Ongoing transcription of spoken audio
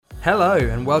Hello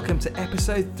and welcome to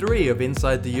episode 3 of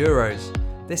Inside the Euros.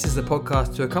 This is the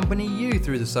podcast to accompany you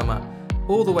through the summer,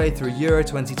 all the way through Euro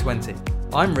 2020.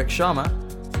 I'm Rick Sharma.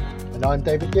 And I'm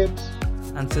David Gibbs.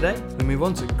 And today we move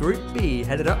on to Group B,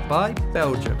 headed up by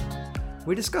Belgium.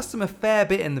 We discussed them a fair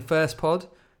bit in the first pod.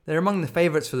 They're among the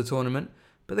favourites for the tournament,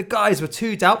 but the guys were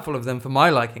too doubtful of them for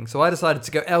my liking, so I decided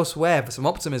to go elsewhere for some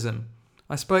optimism.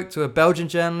 I spoke to a Belgian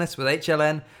journalist with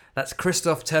HLN, that's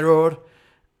Christophe Terreur.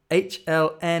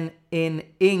 HLN in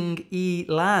Ing E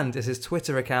Land is his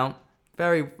Twitter account.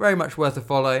 Very, very much worth a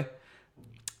follow.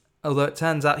 Although it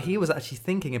turns out he was actually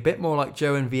thinking a bit more like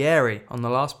Johan Vieri on the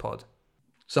last pod.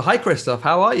 So hi Christophe,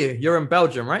 how are you? You're in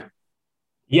Belgium, right?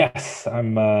 Yes,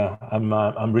 I'm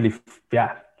really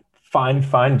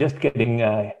fine. Just getting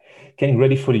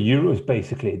ready for the Euros.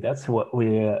 Basically, that's what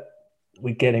we're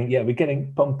getting. Yeah, we're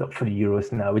getting pumped up for the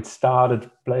Euros now. It started.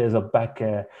 Players are back.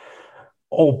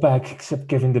 All back except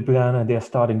Kevin De Bruyne. They're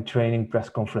starting training, press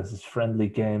conferences, friendly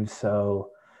games.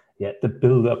 So, yeah, the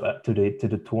build-up to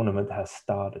the tournament has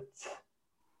started.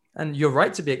 And you're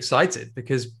right to be excited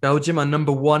because Belgium are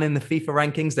number 1 in the FIFA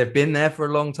rankings. They've been there for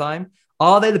a long time.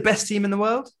 Are they the best team in the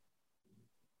world?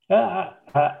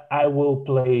 I will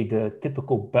play the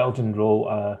typical Belgian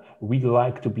role. We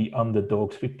like to be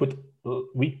underdogs. We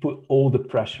put all the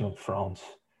pressure on France.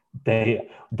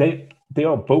 They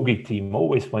are a bogey team.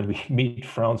 Always when we meet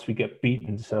France, we get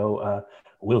beaten. So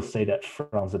we'll say that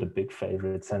France are the big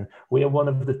favorites, and we are one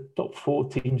of the top 4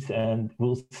 teams. And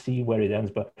we'll see where it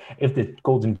ends. But if the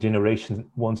golden generation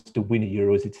wants to win the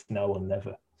Euros, it's now or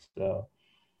never. So,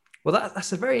 well,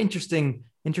 that's a very interesting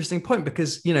point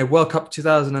because World Cup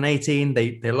 2018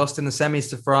 they lost in the semis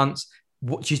to France.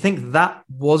 What, do you think that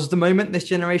was the moment this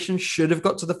generation should have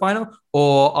got to the final?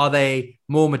 Or are they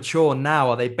more mature now?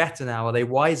 Are they better now? Are they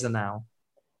wiser now?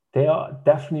 They are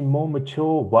definitely more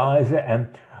mature, wiser.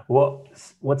 And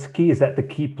what's key is that the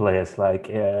key players like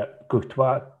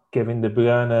Courtois, Kevin De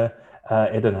Bruyne,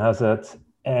 Eden Hazard,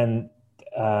 and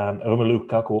Romelu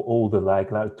Lukaku, all the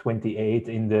like 28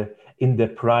 in the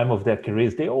prime of their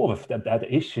careers. They all have had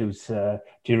issues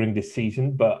during the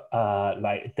season, but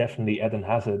definitely Eden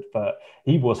Hazard. But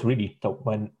he was really top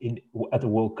at the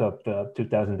World Cup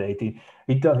 2018.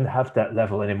 He doesn't have that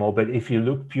level anymore. But if you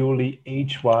look purely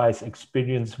age-wise,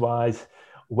 experience-wise,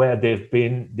 where they've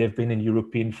been in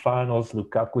European finals.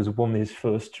 Lukaku's won his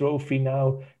first trophy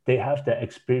now. They have that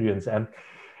experience, and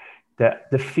the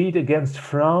defeat against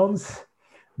France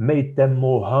made them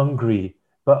more hungry,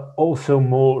 but also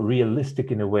more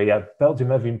realistic in a way. Belgium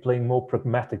have been playing more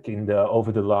pragmatic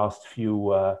over the last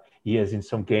few years in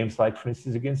some games, like for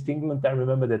instance against England. I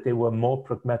remember that they were more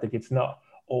pragmatic. It's not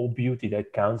all beauty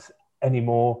that counts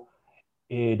anymore.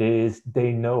 It is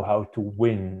they know how to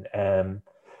win.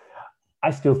 I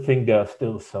still think there are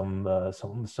still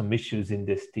some issues in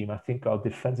this team. I think our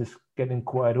defense is getting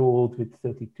quite old with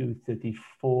 32,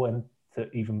 34, and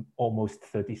even almost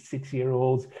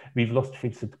 36-year-olds. We've lost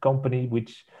Vincent Kompany,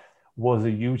 which was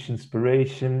a huge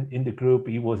inspiration in the group.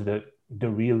 He was the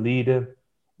real leader.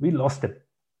 We lost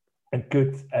a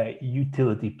good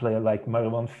utility player like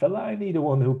Marouane Fellaini, the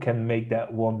one who can make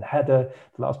that one header.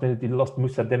 Last minute, we lost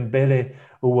Moussa Dembele,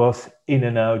 who was in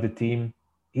and out of the team.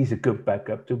 He's a good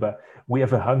backup too, but we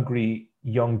have a hungry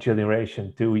young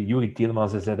generation too. Yuri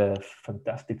Tielemans has had a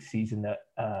fantastic season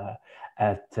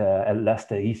at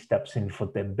Leicester. He steps in for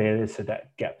Dembele, so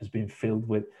that gap has been filled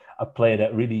with a player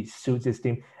that really suits his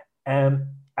team. And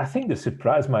I think the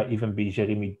surprise might even be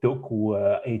Jeremy Doku,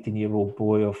 18-year-old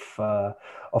boy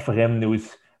of Rennes,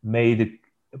 who's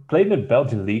played in the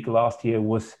Belgian league last year,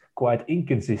 was quite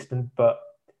inconsistent, but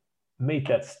made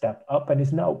that step up and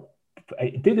is now.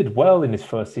 He did it well in his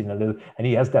first season a little, and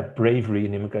he has that bravery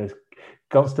in him because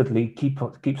constantly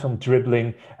keeps on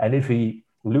dribbling, and if he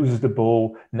loses the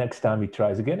ball, next time he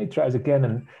tries again,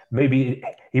 and maybe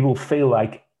he will fail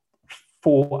like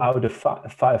 4 out of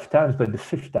 5 times, but the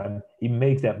 5th time he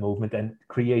makes that movement and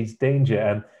creates danger.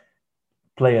 And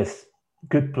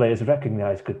good players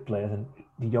recognize good players, and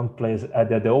the young players,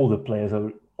 the older players are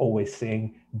always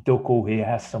saying Doku, he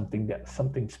has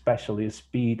something special, his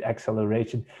speed,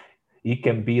 acceleration. He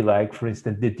can be like, for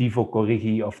instance, the Divock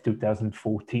Origi of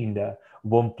 2014, the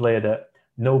one player that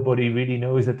nobody really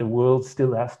knows that the world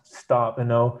still has to start.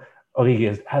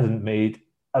 Origi hasn't made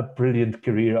a brilliant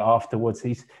career afterwards.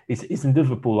 He's a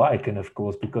Liverpool icon, of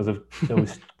course, because of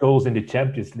those goals in the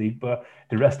Champions League, but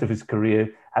the rest of his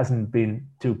career hasn't been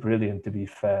too brilliant, to be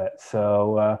fair.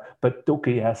 So, but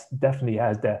Doku definitely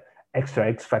has the extra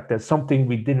X factor, something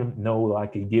we didn't know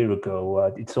like a year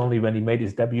ago. It's only when he made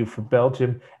his debut for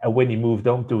Belgium and when he moved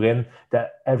on to Rennes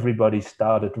that everybody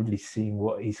started really seeing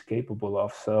what he's capable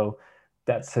of. So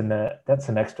that's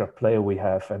an extra player we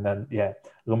have. And then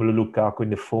Romelu Lukaku in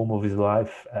the form of his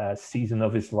life, season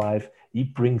of his life, he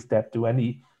brings that to,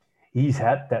 and he's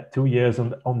had that 2 years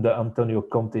on the Antonio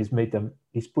Conte.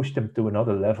 He's pushed them to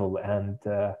another level, and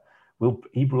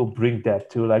he will bring that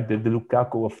to, like the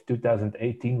Lukaku of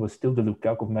 2018 was still the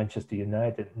Lukaku of Manchester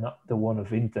United, not the one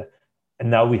of Inter, and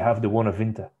now we have the one of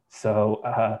Inter. So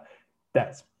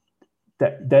there's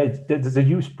a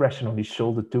huge pressure on his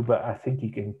shoulder too, but I think he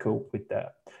can cope with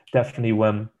that. Definitely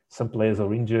when some players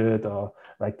are injured, or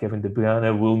like Kevin De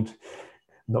Bruyne won't.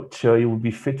 Not sure he will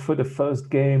be fit for the first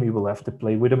game. He will have to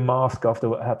play with a mask after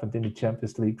what happened in the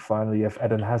Champions League. Finally, you have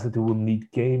Eden Hazard, who will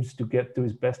need games to get to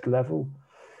his best level.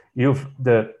 You've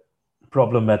the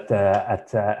problem at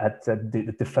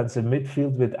the defensive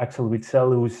midfield with Axel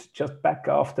Witsel, who's just back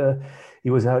after he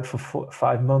was out for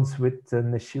 5 months with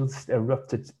an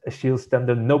erupted Achilles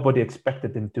tendon. Nobody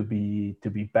expected him to be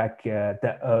back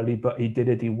that early, but he did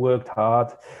it. He worked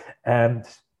hard, and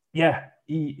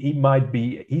he might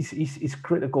be. He's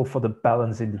critical for the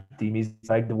balance in the team. He's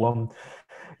like the one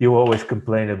you always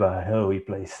complain about. Oh, he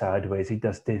plays sideways. He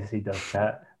does this. He does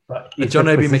that. But he's John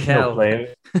Obi Mikel.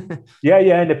 In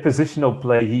the positional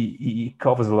play, he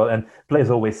covers a lot, and players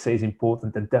always say is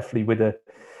important, and definitely with a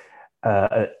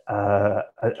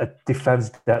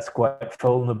defense that's quite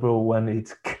vulnerable when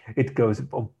it goes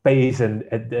on pace and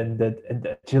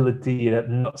agility,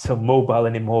 and not so mobile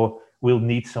anymore. We'll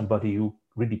need somebody who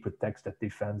really protects that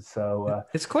defense. So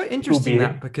it's quite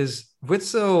interesting because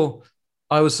Witsel,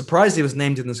 I was surprised he was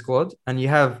named in the squad, and you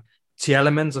have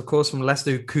Tielemans, of course, from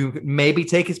Leicester, who could maybe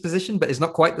take his position, but is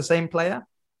not quite the same player.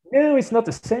 No, it's not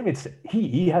the same. It's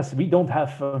he has. We don't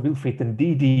have Wilfried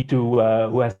Ndidi who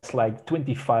has like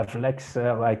 25 legs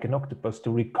like an octopus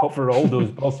to recover all those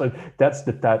balls. So that's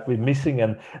the type we're missing.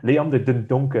 And Leander Den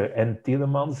Donker and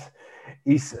Tielemans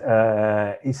is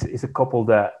a couple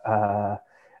that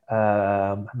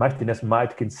Martinez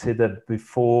might consider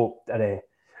before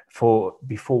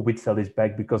Witsel is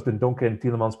back, because Den Donker and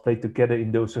Tielemans played together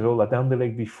in those roles at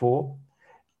Anderlecht before.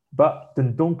 But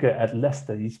Den Donker at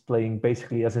Leicester, he's playing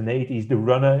basically as an 8. He's the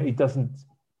runner. He doesn't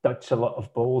touch a lot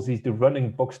of balls. He's the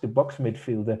running box-to-box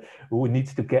midfielder who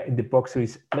needs to get in the box. So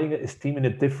he's playing his team in a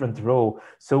different role.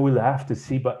 So we'll have to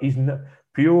see. But he's not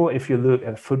pure. If you look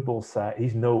at football side,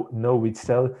 he's no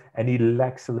Witsel, and he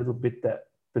lacks a little bit that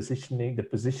positioning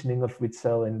of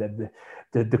Witsel, and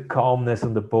the calmness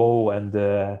on the ball and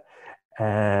that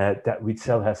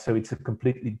Witsel has. So it's a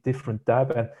completely different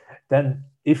type. And then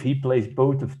if he plays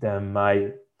both of them,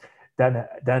 then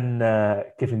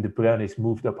Kevin De Bruyne is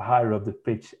moved up higher up the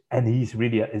pitch, and he's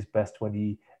really at his best when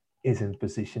he is in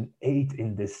position 8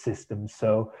 in this system.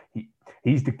 So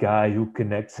he's the guy who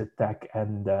connects attack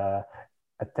and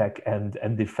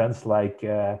defense, like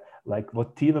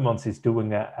what Tielemans is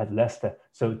doing at Leicester.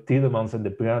 So Tielemans and De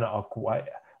Bruyne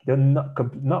they're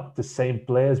not the same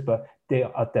players, but they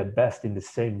are at their best in the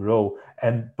same role.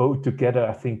 And both together,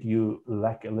 I think you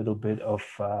lack a little bit of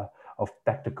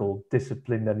tactical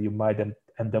discipline, and you might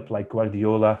end up like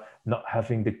Guardiola, not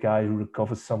having the guy who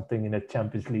recovers something in a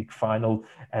Champions League final,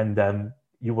 and then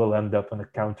you will end up on a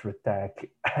counter-attack,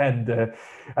 and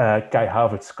Kai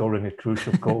Havertz scoring a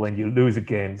crucial goal and you lose a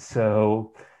game.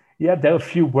 So there are a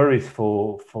few worries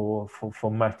for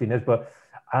Martinez, but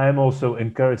I'm also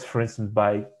encouraged, for instance,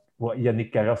 by what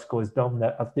Yannick Carrasco has done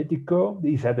at Atletico.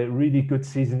 He's had a really good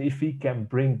season. If he can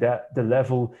bring the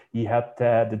level he had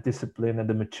there, the discipline and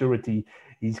the maturity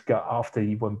he's got after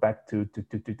he went back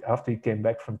after he came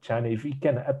back from China, if he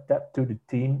can add that to the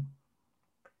team,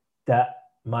 that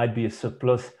might be a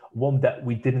surplus, one that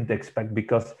we didn't expect,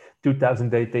 because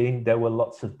 2018 there were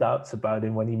lots of doubts about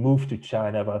him when he moved to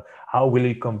China, about how will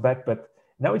he come back. But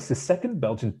now it's the second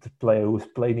Belgian player who's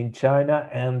played in China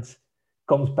and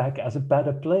comes back as a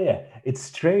better player. It's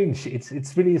strange.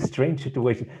 It's really a strange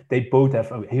situation. They both have,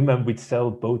 him and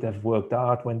Witsel both have worked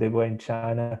hard when they were in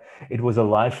China. It was a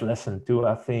life lesson too,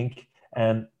 I think.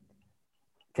 And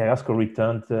Carrasco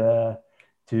returned to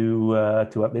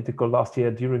Atletico last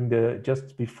year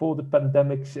just before the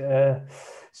pandemic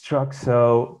struck.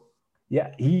 So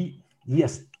he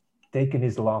has taken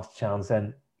his last chance,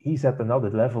 and he's at another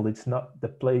level. It's not the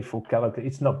playful character.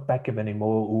 It's not Beckham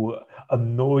anymore, who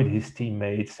annoyed his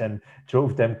teammates and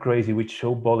drove them crazy with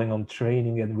showballing on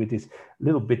training, and with this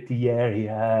little bit the air he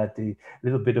had, the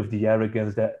little bit of the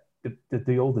arrogance that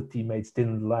the older teammates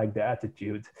didn't like the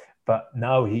attitude. But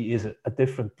now he is a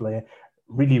different player,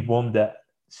 really one that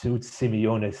suits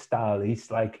Simeone's style. He's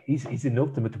an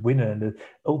ultimate winner, and the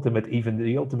ultimate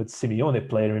Simeone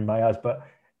player in my eyes. But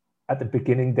at the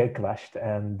beginning they clashed,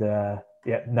 and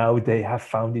now they have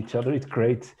found each other. It's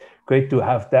great to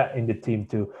have that in the team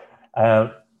too.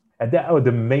 And that are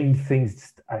the main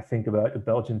things I think about the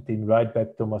Belgian team. Right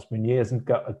back, Thomas Meunier hasn't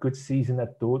got a good season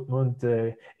at Dortmund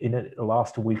in the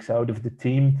last weeks out of the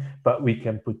team, but we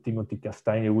can put Timothy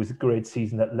Castagne, who was a great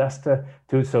season at Leicester,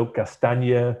 too. So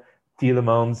Castagne,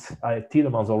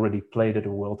 Tielemans already played at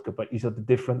the World Cup, but he's at a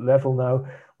different level now.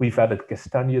 We've added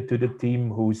Castagne to the team,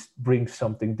 who brings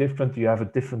something different. You have a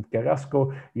different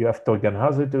Carrasco. You have Torgan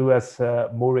Hazard, who has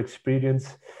more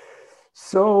experience.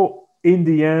 So in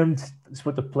the end, it's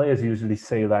what the players usually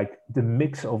say, like the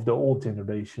mix of the old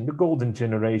generation, the golden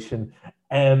generation,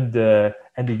 and the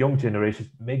young generation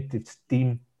make this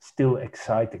team still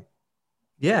exciting.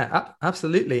 Yeah,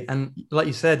 absolutely. And like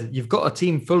you said, you've got a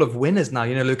team full of winners now.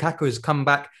 Lukaku has come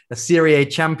back a Serie A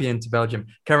champion to Belgium,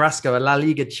 Carrasco, a La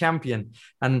Liga champion.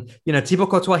 And, Thibaut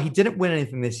Courtois, he didn't win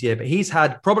anything this year, but he's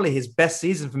had probably his best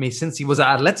season for me since he was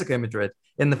at Atletico Madrid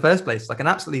in the first place, like an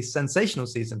absolutely sensational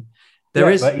season.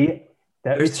 There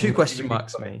is two question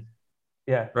marks for me.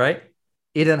 Yeah. Right?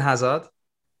 Eden Hazard.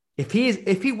 If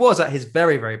he was at his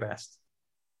very, very best,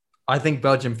 I think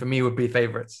Belgium, for me, would be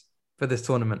favourites for this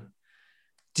tournament.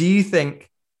 Do you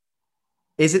think,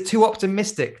 is it too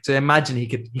optimistic to imagine he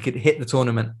could hit the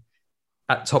tournament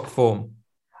at top form?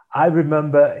 I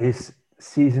remember his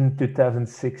season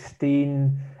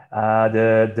 2016,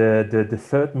 the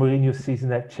third Mourinho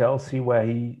season at Chelsea, where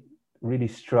he really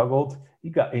struggled. He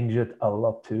got injured a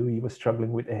lot too. He was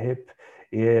struggling with the hip.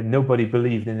 Yeah, nobody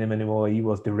believed in him anymore. He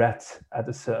was the rat at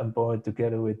a certain point,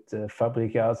 together with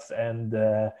Fabregas and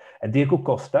Diego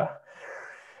Costa.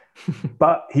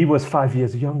 But he was 5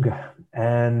 years younger,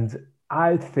 and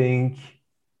I think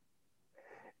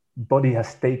body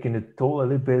has taken a toll a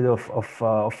little bit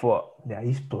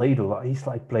he's played a lot. He's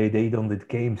played 800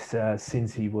 games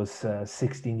since he was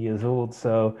 16 years old.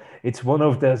 So it's one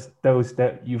of those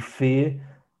that you fear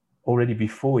already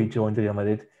before he joined Real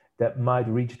Madrid that might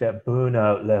reach that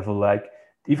burnout level. Like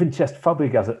even just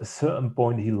Fabregas, at a certain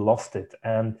point he lost it,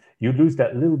 and you lose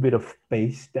that little bit of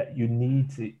pace that you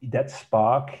need, that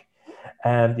spark.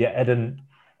 And Eden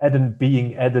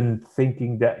being Eden,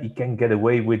 thinking that he can get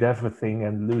away with everything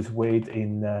and lose weight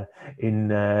in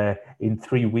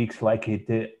 3 weeks like he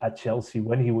did at Chelsea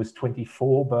when he was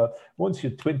 24. But once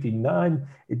you're 29,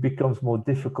 it becomes more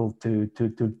difficult to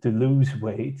lose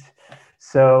weight.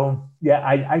 So yeah,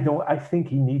 I think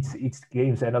he needs each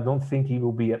games, and I don't think he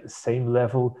will be at the same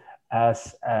level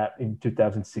as in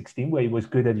 2016, where he was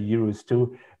good at the Euros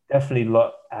too. Definitely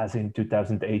not as in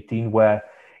 2018, where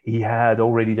he had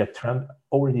already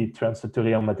transfer to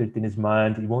Real Madrid in his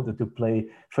mind. He wanted to play.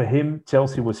 For him,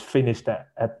 Chelsea was finished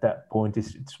at that point.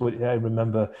 It's what I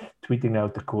remember tweeting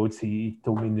out the quotes. He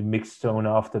told me in the mixed zone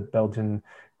after Belgium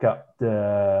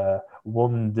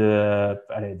won the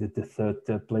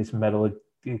third place medal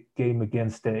game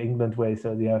against England, where he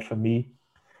said, "Yeah, for me,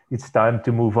 it's time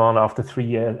to move on. After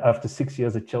 6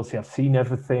 years at Chelsea, I've seen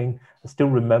everything." I still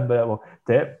remember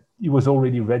he was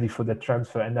already ready for the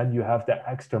transfer, and then you have that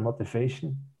extra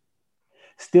motivation.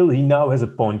 Still, he now has a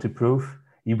point to prove.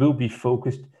 He will be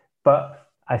focused, but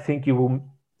I think he will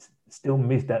still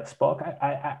miss that spark.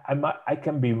 I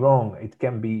can be wrong. It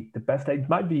can be the best. It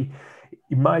might be.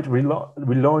 He might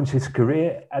relaunch his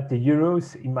career at the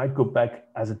Euros. He might go back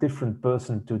as a different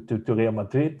person to Real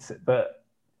Madrid, but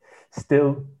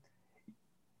still,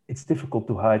 it's difficult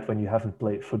to hide when you haven't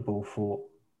played football for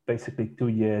basically 2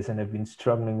 years and have been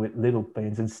struggling with little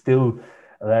pains. And still,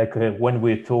 when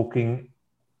we're talking,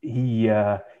 he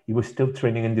was still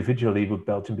training individually with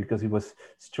Belgium because he was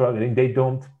struggling. They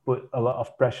don't put a lot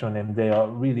of pressure on him. They are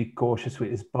really cautious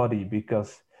with his body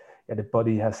because the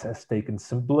body has taken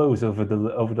some blows over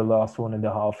the last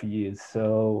 1.5 years.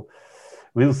 So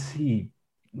we'll see.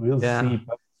 See.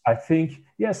 But I think,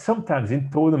 sometimes in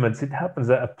tournaments it happens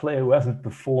that a player who hasn't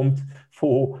performed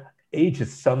for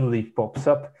ages suddenly pops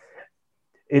up.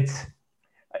 It's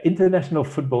international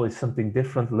football is something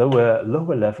different, lower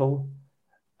level.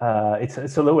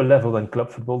 It's a lower level than club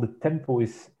football. The tempo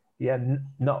is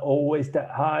not always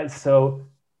that high, so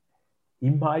he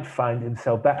might find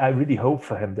himself back. I really hope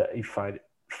for him that he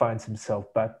finds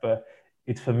himself back, but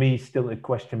it's for me still a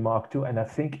question mark too. And I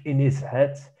think in his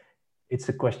head, it's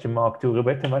a question mark too.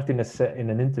 Roberto Martinez said in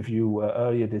an interview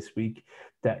earlier this week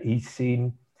that he's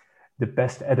seen the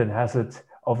best Eden Hazard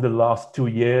of the last 2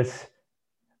 years.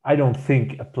 I don't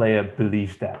think a player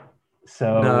believes that.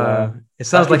 So no, it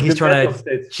sounds like he's trying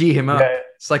to G him up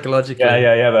psychologically.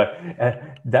 But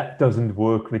that doesn't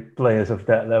work with players of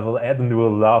that level. Eden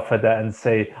will laugh at that and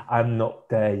say, "I'm not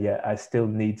there yet. I still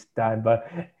need time." But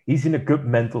he's in a good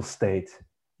mental state.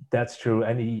 That's true,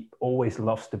 and he always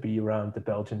loves to be around the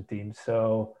Belgian team.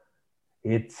 So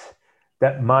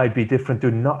that might be different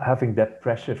to not having that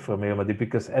pressure from Real Madrid,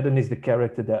 because Eden is the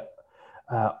character that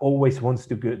always wants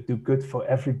to do good for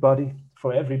everybody,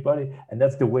 and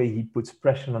that's the way he puts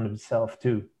pressure on himself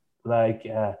too. Like,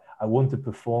 I want to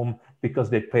perform because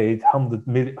they paid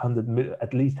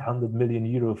at least 100 million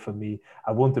euro for me.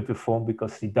 I want to perform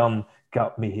because Zidane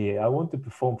got me here. I want to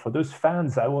perform for those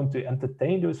fans. I want to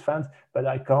entertain those fans, but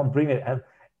I can't bring it. And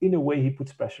in a way, he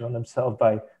puts pressure on himself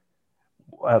by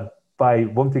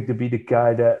wanting to be the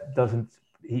guy that doesn't.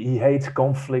 He hates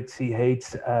conflicts. He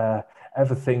hates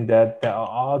everything that there are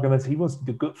arguments. He wants to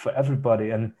do good for everybody,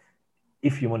 and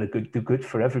if you want to do good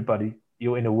for everybody,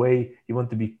 you in a way you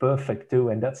want to be perfect too,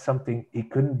 and that's something he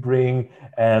couldn't bring.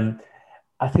 And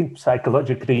I think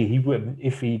psychologically, he would,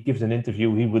 if he gives an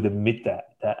interview, he would admit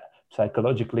that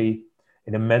psychologically,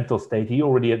 in a mental state, he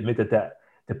already admitted that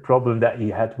the problem that he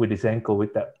had with his ankle,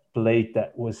 with that plate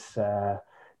that was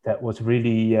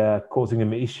really causing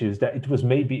him issues, that it was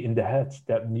maybe in the head.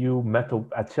 That new metal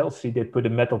at Chelsea, they put a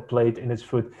metal plate in his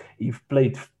foot. He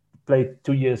played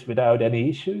 2 years without any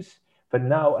issues. But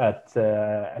now at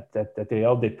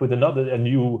Real, they put a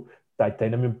new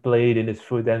titanium plate in his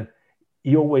foot, and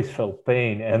he always felt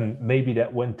pain, and maybe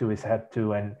that went to his head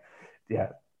too, and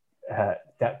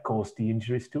that caused the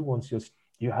injuries too. Once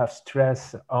you have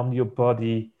stress on your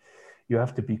body, you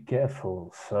have to be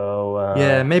careful. So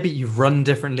maybe you run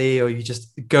differently, or you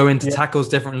just go into tackles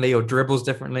differently, or dribbles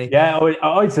differently. Yeah,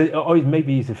 or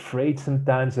maybe he's afraid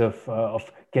sometimes of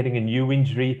getting a new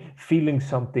injury, feeling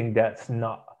something that's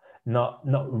not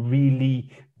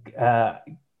really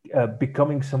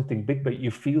becoming something big, but you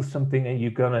feel something and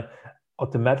you're gonna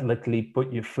automatically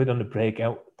put your foot on the brake.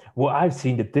 And what I've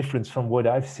seen, the difference from what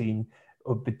I've seen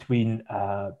between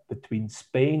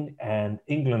Spain and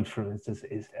England, for instance,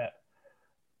 is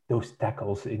those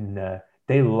tackles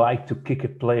they like to kick a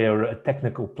player, a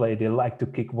technical player. They like to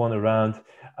kick one around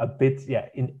a bit. Yeah,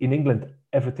 in England,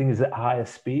 everything is at higher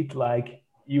speed. Like,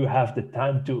 you have the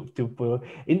time to put.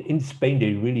 In Spain,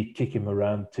 they really kick him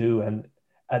around too, and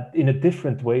in a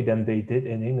different way than they did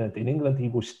in England. In England, he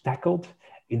was tackled.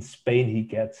 In Spain, he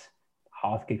gets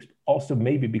hard kicks. Also,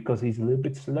 maybe because he's a little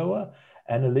bit slower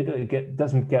and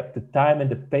doesn't get the time and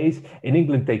the pace. In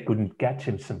England, they couldn't catch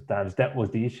him sometimes. That was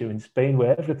the issue. In Spain,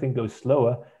 where everything goes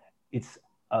slower,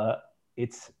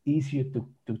 it's easier to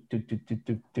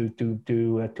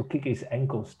kick his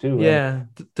ankles too. Yeah,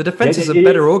 the defenses are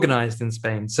better organized in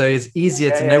Spain, so it's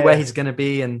easier to know where he's going to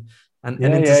be and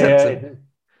intercept him.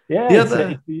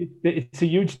 It's a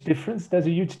huge difference. There's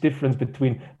a huge difference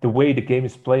between the way the game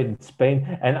is played in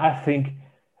Spain, and I think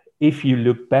if you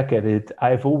look back at it,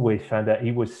 I've always found that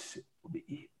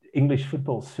English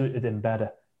football suited him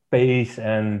better, pace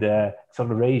and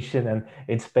acceleration, and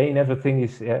in Spain everything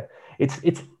is.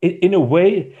 It's in a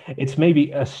way, it's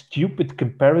maybe a stupid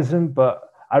comparison,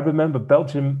 but I remember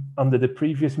Belgium under the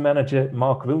previous manager,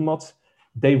 Mark Wilmots,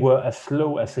 they were as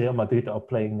slow as Real Madrid are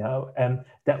playing now. And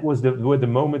that were the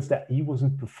moments that he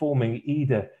wasn't performing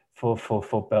either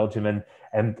for Belgium.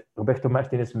 And Roberto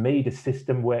Martinez made a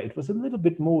system where it was a little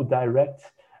bit more direct,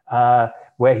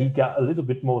 where he got a little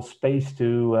bit more space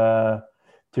to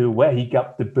where he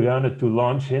got De Bruyne to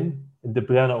launch him. And De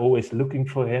Bruyne always looking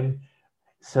for him.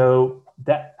 So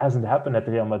that hasn't happened at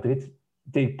Real Madrid.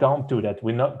 They can't do that.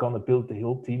 We're not going to build the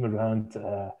whole team around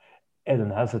Eden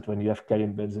Hazard when you have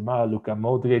Karim Benzema, Luka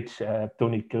Modric,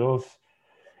 Toni Kroos.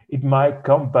 It might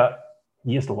come, but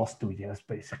he has lost 2 years,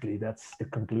 basically. That's the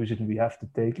conclusion we have to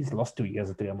take. He's lost 2 years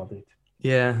at Real Madrid.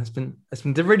 Yeah, it's been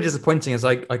really disappointing as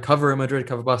I cover Real Madrid,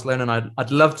 cover Barcelona, and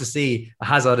I'd love to see a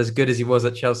Hazard as good as he was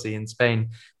at Chelsea in Spain.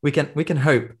 We can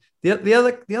hope. The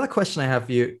other question I have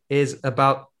for you is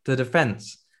about the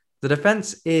defense. The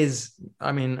defense is,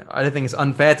 I mean, I don't think it's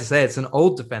unfair to say it's an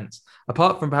old defense.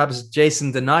 Apart from perhaps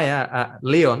Jason Denayer at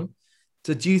Lyon,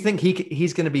 so do you think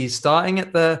he's going to be starting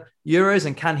at the Euros,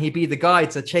 and can he be the guy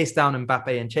to chase down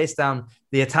Mbappe and chase down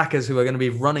the attackers who are going to be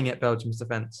running at Belgium's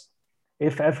defense?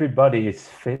 If everybody is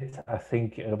fit, I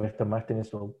think Roberto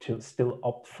Martinez will still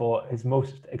opt for his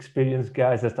most experienced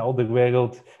guys. That's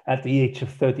Alderweireld at the age of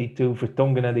 32,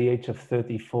 Vertonghen at the age of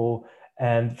 34,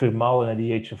 and Vermaelen at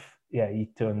the age of,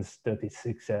 he turns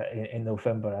 36 in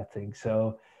November, I think.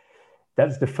 So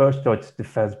that's the first choice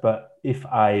defense. But if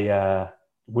I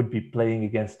would be playing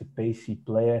against a pacey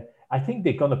player, I think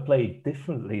they're going to play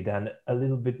differently than a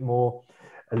little bit more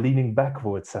leaning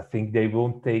backwards. I think they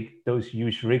won't take those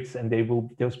huge risks, and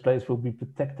those players will be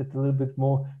protected a little bit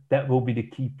more. That will be the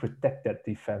key: protect that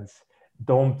defense.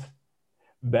 Don't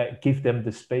give them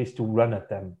the space to run at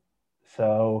them.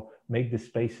 So make the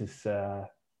spaces a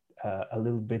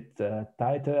little bit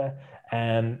tighter,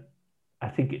 and I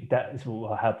think that is what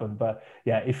will happen. But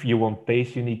yeah, if you want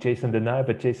pace, you need Jason Denayer.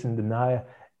 But Jason Denayer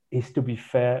is, to be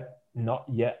fair, not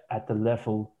yet at the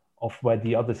level of where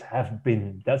the others have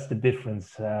been. That's the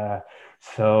difference.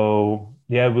 So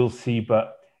yeah, we'll see.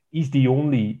 But he's the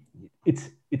only. It's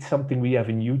something we have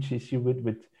a huge issue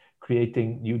with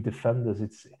creating new defenders.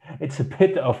 It's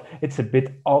a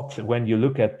bit odd when you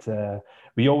look at.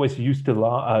 We always used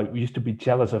to be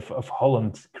jealous of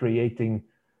Holland creating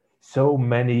so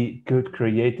many good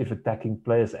creative attacking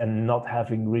players and not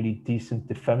having really decent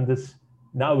defenders.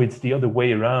 Now it's the other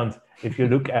way around. If you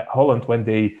look at Holland, when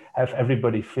they have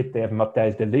everybody fit, they have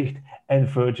Matthijs de Ligt and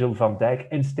Virgil van Dijk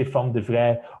and Stefan de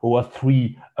Vrij, who are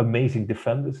three amazing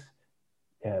defenders.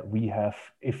 We have,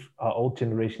 if our old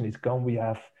generation is gone, we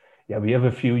have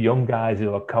a few young guys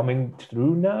who are coming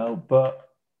through now, but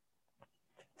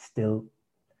still,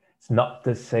 it's not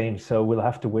the same. So we'll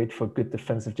have to wait for a good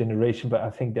defensive generation, but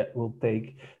I think that will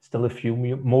take still a few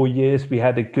more years. We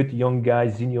had a good young guy,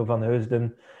 Zinho van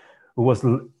Heusden, who was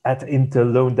at Inter,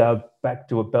 loaned out back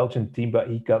to a Belgian team, but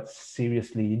he got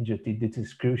seriously injured. He did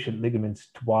his cruciate ligaments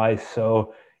twice,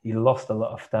 so he lost a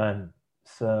lot of time.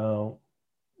 So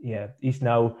yeah, he's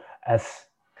now as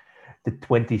the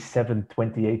 27,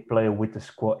 28 player with the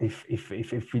squad.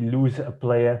 If we lose a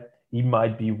player, he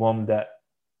might be one that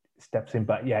steps in,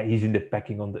 but yeah, he's in the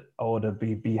pecking on the order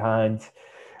behind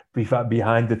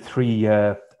the three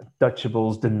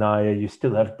touchables. Denayer, you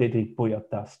still have Dede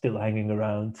Boyata still hanging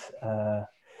around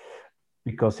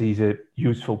because he's a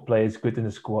useful player. He's good in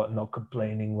the squad, not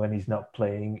complaining when he's not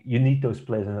playing. You need those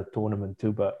players in a tournament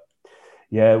too, but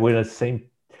yeah, we're the same.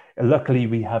 Luckily,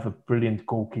 we have a brilliant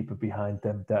goalkeeper behind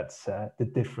them. That's the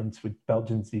difference with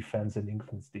Belgium's defense and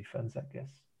England's defense, I guess.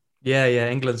 Yeah.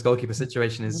 England's goalkeeper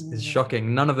situation is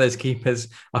shocking. None of those keepers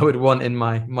I would want in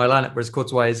my lineup, whereas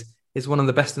Courtois is one of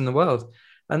the best in the world.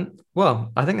 And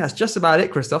well, I think that's just about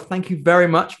it, Christoph. Thank you very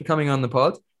much for coming on the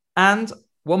pod. And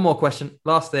one more question,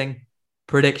 last thing,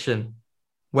 prediction.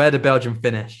 Where did Belgium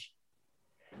finish?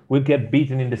 We'll get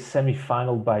beaten in the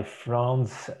semi-final by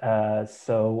France.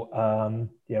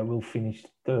 We'll finish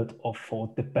third or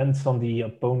fourth. Depends on the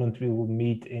opponent we will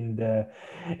meet in the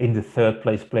third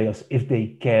place playoffs, if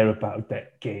they care about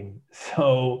that game.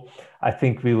 So I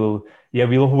think we will. Yeah,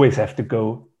 we'll always have to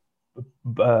go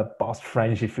past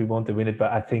French if we want to win it.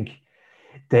 But I think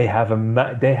they have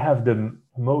the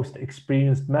most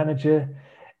experienced manager.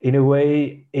 In a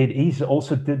way, he's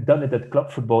also done it at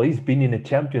club football. He's been in a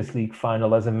Champions League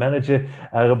final as a manager.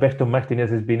 Roberto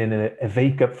Martinez has been in a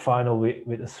FA Cup final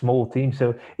with a small team.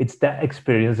 So it's that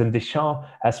experience. And Deschamps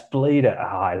has played at a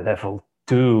high level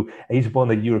too. He's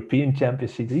won a European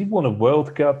Championship. He won a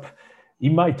World Cup. He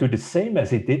might do the same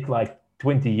as he did like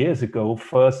 20 years ago.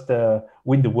 First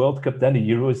win the World Cup, then the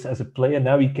Euros as a player.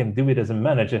 Now he can do it as a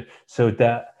manager. So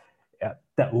that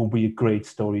will be a great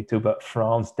story too. But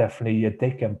France, definitely, they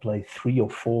can play 3 or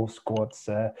 4 squads.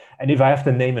 And if I have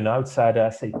to name an outsider, I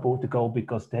say Portugal,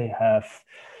 because they have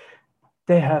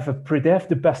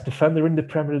the best defender in the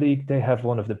Premier League. They have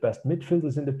one of the best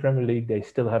midfielders in the Premier League. They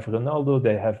still have Ronaldo.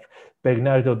 They have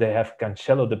Bernardo. They have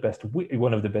Cancelo,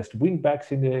 one of the best wing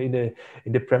backs in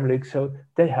the Premier League. So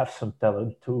they have some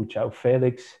talent too. João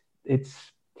Felix.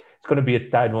 It's going to be a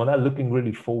tight one. I'm looking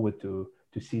really forward to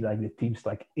see like the teams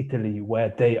like Italy,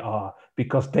 where they are,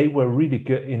 because they were really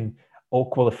good in all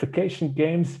qualification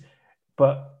games,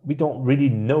 but we don't really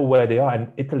know where they are.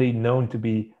 And Italy, known to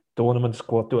be tournament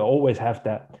squad, to always have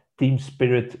that team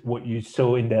spirit, what you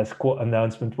saw in their squad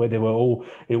announcement, where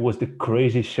it was the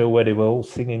crazy show where they were all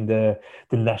singing the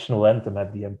national anthem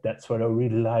at the end. That's what I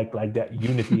really like that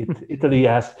unity. Italy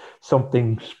has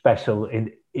something special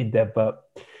in there, but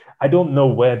I don't know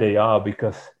where they are,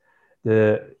 because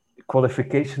the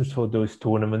qualifications for those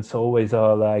tournaments always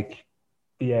are like,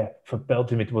 for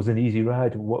Belgium it was an easy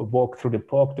ride, walk through the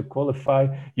park to qualify.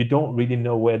 You don't really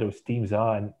know where those teams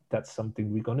are, and that's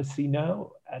something we're going to see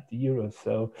now at the Euros.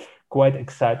 So quite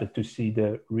excited to see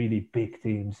the really big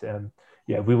teams, and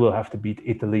we will have to beat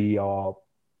Italy or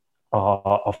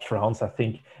France. I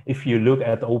think if you look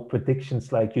at all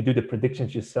predictions, like you do the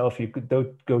predictions yourself, you could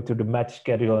go to the match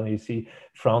schedule and you see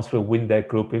France will win their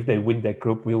group. If they win their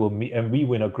group, we will meet, and we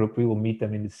win our group, we will meet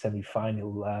them in the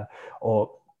semi-final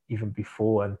or even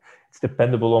before. And it's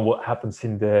dependable on what happens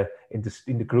in the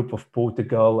group of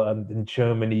Portugal and in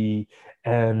Germany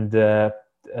and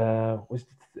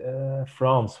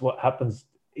France. What happens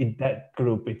in that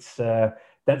group? It's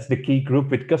that's the key group,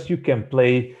 because you can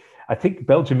play. I think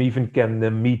Belgium even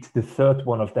can meet the third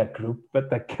one of that group, but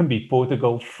that can be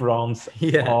Portugal, France.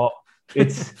 Yeah.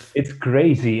 It's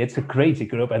crazy. It's a crazy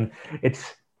group, and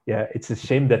it's yeah, it's a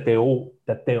shame that they're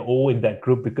all in that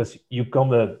group, because you're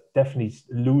gonna definitely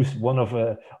lose one of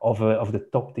the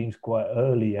top teams quite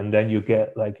early, and then you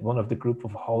get like one of the group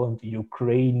of Holland,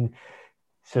 Ukraine,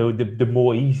 so the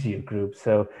more easier group.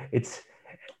 So it's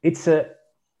a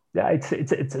yeah, it's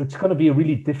going to be a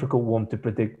really difficult one to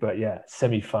predict. But yeah,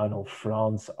 semi-final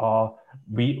France are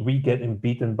we getting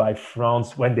beaten by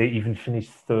France when they even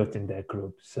finished third in their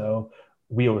group. So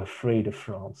we are afraid of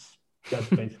France. That's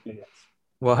basically it.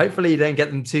 Well, hopefully you don't get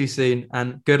them too soon,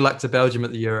 and good luck to Belgium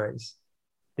at the Euros.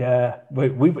 Yeah,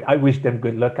 I wish them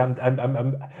good luck.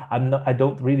 I'm not. I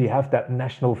don't really have that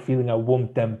national feeling. I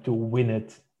want them to win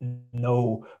it.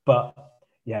 No, but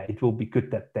yeah, it will be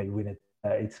good that they win it.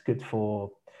 It's good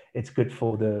for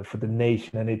the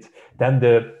nation, and it's then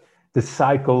the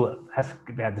cycle has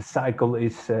the cycle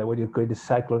is what do you call it? The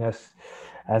cycle has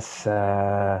It's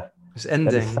then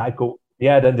the ending. cycle.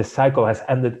 Yeah, then the cycle has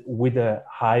ended with a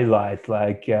highlight,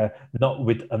 like not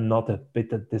with another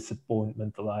bitter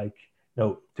disappointment. Like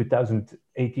no,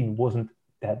 2018 wasn't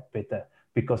that bitter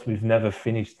because we've never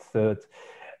finished third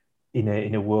in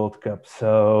a World Cup.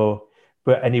 So,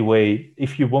 but anyway,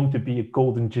 if you want to be a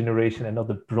golden generation and not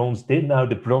the bronze, they now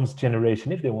the bronze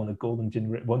generation. If they want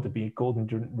want to be a golden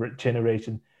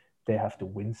generation, they have to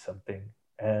win something.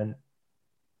 And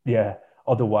yeah,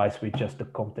 otherwise we're just a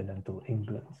continental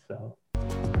England. So.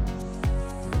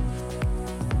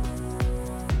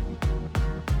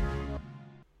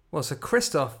 Well, so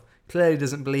Christoph clearly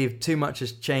doesn't believe too much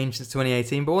has changed since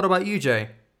 2018. But what about you, Joe?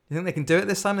 You think they can do it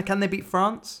this time? Can they beat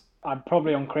France? I'm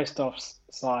probably on Christoph's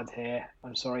side here.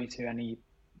 I'm sorry to any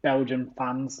Belgian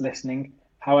fans listening.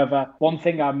 However, one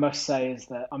thing I must say is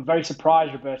that I'm very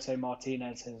surprised Roberto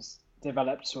Martinez has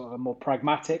developed sort of a more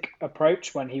pragmatic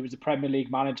approach. When he was a Premier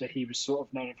League manager, he was sort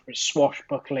of known for his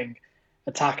swashbuckling,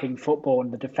 attacking football,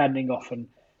 and the defending often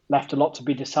left a lot to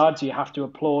be desired. So you have to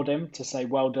applaud him to say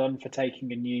well done for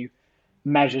taking a new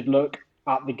measured look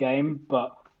at the game.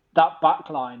 But that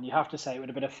backline, you have to say it would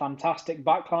have been a fantastic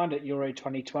backline at Euro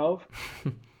 2012.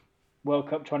 World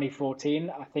Cup 2014,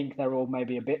 I think they're all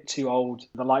maybe a bit too old,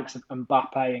 the likes of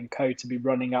Mbappe and co, to be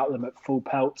running at them at full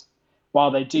pelt. While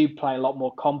they do play a lot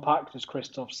more compact, as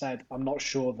Christoph said, I'm not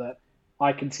sure that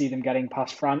I can see them getting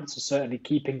past France, or certainly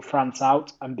keeping France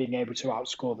out and being able to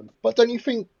outscore them. But don't you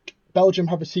think Belgium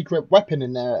have a secret weapon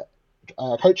in their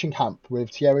coaching camp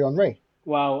with Thierry Henry?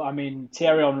 Well, I mean,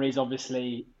 Thierry Henry is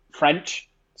obviously French,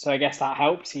 so I guess that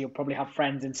helps. He'll probably have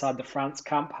friends inside the France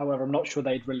camp. However, I'm not sure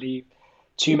they'd relieve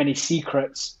too many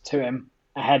secrets to him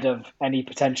ahead of any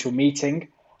potential meeting.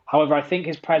 However, I think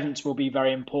his presence will be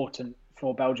very important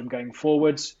for Belgium going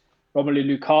forwards.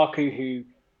 Romelu Lukaku, who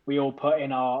we all put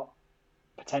in our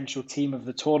potential team of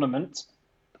the tournament,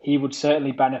 he would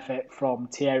certainly benefit from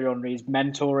Thierry Henry's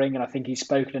mentoring. And I think he's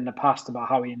spoken in the past about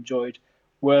how he enjoyed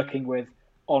working with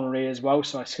Henry as well.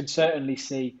 So I can certainly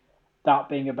see that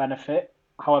being a benefit.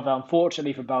 However,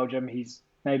 unfortunately for Belgium, he's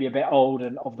maybe a bit old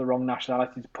and of the wrong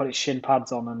nationality to put his shin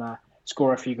pads on and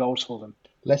score a few goals for them.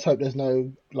 Let's hope there's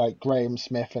no like Graham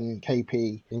Smith and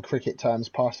KP in cricket terms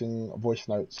passing voice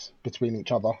notes between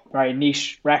each other. Very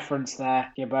niche reference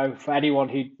there, Gibbo. For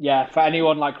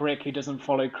anyone like Rick who doesn't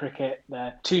follow cricket,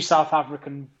 they're two South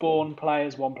African-born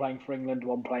players, one playing for England,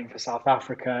 one playing for South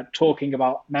Africa, talking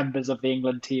about members of the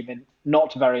England team in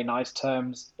not very nice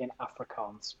terms in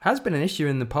Afrikaans. Has been an issue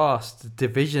in the past,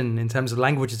 division in terms of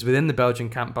languages within the Belgian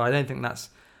camp, but I don't think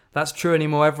that's true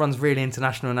anymore. Everyone's really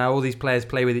international now. All these players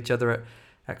play with each other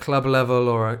at club level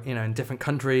or in different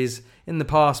countries. In the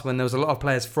past, when there was a lot of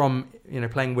players from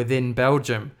playing within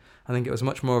Belgium, I think it was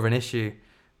much more of an issue,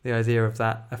 the idea of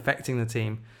that affecting the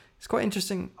team. It's quite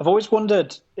interesting. I've always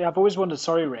wondered,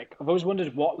 sorry Rick, I've always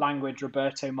wondered what language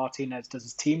Roberto Martinez does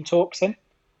his team talks in.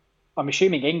 I'm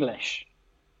assuming English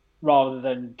rather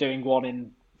than doing one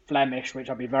in Flemish, which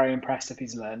I'd be very impressed if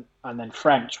he's learned, and then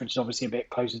French, which is obviously a bit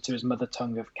closer to his mother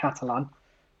tongue of Catalan.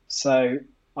 So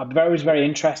I'm always very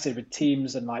interested with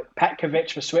teams, and like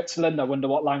Petkovic for Switzerland, I wonder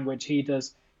what language he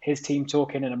does his team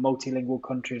talking in a multilingual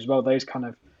country as well. Those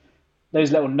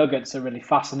little nuggets that really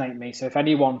fascinate me. So if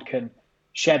anyone can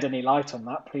shed any light on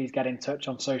that, please get in touch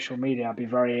on social media. I'd be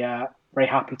very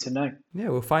happy to know. Yeah,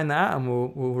 we'll find that out and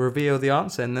we'll reveal the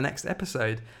answer in the next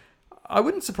episode. I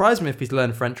wouldn't surprise me if he's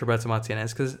learned French, Roberto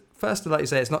Martinez, because first, like you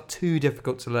say, it's not too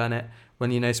difficult to learn it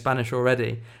when you know Spanish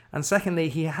already. And secondly,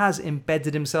 he has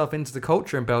embedded himself into the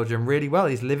culture in Belgium really well.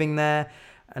 He's living there,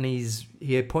 and he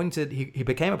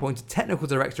became appointed technical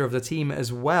director of the team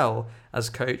as well as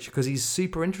coach, because he's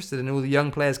super interested in all the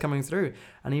young players coming through,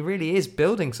 and he really is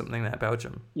building something there at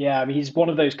Belgium. Yeah, I mean, he's one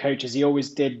of those coaches. He always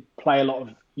did play a lot of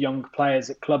young players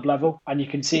at club level, and you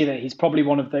can see that he's probably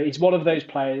one of those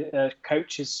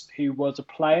coaches who was a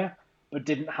player but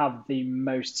didn't have the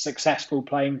most successful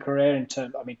playing career in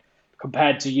terms. I mean,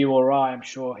 compared to you or I'm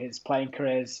sure his playing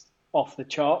career is off the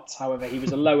charts. However, he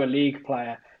was a lower league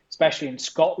player, especially in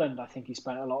Scotland. I think he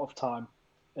spent a lot of time,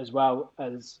 as well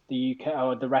as the UK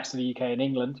or the rest of the UK and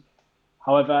England.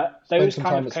 However, those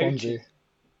kind of coaches.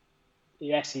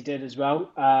 Yes, he did as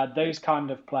well. Those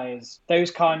kind of players,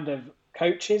 those kind of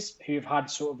coaches who've had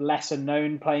sort of lesser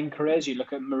known playing careers. You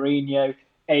look at Mourinho,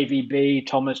 AVB,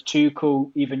 Thomas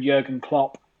Tuchel, even Jurgen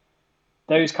Klopp.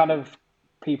 Those kind of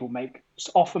people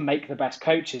often make the best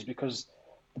coaches, because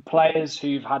the players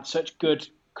who've had such good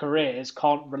careers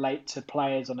can't relate to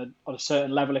players on a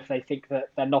certain level if they think that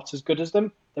they're not as good as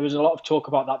them. There was a lot of talk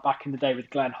about that back in the day with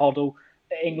Glenn Hoddle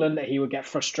at England, that he would get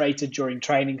frustrated during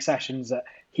training sessions that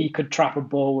he could trap a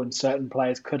ball and certain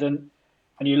players couldn't.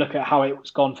 And you look at how it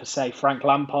was gone for, say, Frank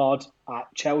Lampard at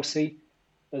Chelsea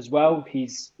as well. He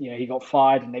got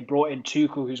fired, and they brought in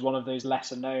Tuchel, who's one of those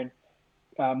lesser known,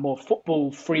 more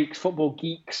football freaks, football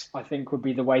geeks, I think would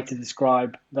be the way to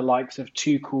describe the likes of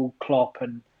Tuchel, Klopp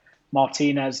and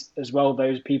Martinez as well.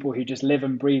 Those people who just live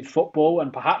and breathe football,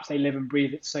 and perhaps they live and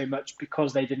breathe it so much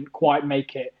because they didn't quite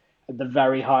make it at the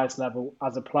very highest level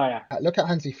as a player. Look at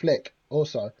Hansi Flick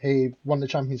also. He won the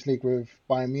Champions League with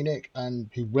Bayern Munich, and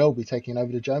he will be taking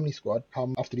over the Germany squad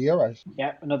come after the Euros.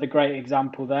 Yeah, another great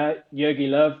example there. Jogi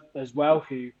Löw as well,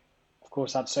 who of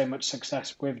course had so much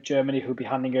success with Germany, who'll be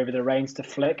handing over the reins to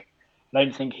Flick. I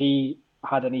don't think he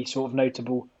had any sort of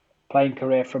notable playing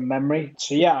career from memory.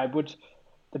 So yeah, there'd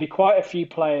be quite a few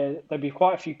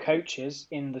coaches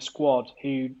in the squad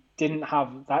who didn't have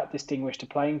that distinguished a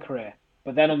playing career.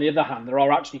 But then on the other hand, there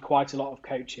are actually quite a lot of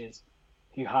coaches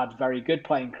who had very good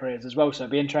playing careers as well. So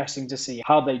it'd be interesting to see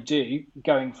how they do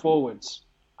going forwards,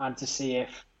 and to see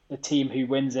if the team who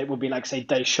wins it would be like, say,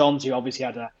 Deschamps, who obviously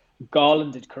had a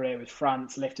garlanded career with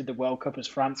France, lifted the World Cup as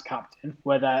France captain,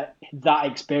 whether that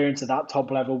experience at that top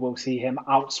level will see him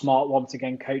outsmart once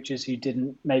again coaches who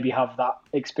didn't maybe have that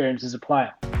experience as a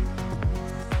player.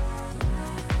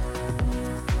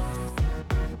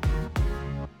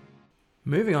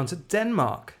 Moving on to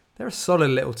Denmark. They're a solid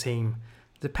little team,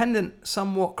 dependent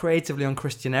somewhat creatively on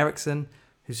Christian Eriksen,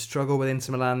 who's struggled with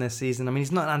Inter Milan this season. I mean,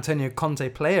 he's not an Antonio Conte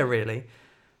player really,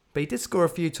 but he did score a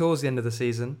few towards the end of the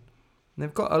season. And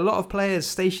they've got a lot of players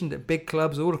stationed at big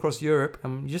clubs all across Europe,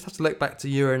 and you just have to look back to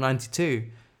Euro 92 to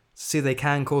see they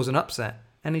can cause an upset.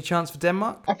 Any chance for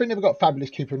Denmark? I think they've got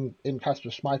fabulous keeper in Kasper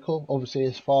Schmeichel. Obviously,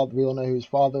 his father, we all know who his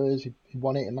father is. He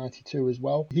won it in 92 as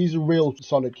well. He's a real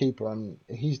solid keeper, and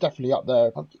he's definitely up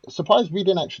there. I'm surprised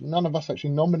none of us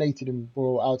actually nominated him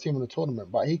for our team in the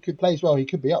tournament, but he could play as well. He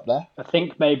could be up there. I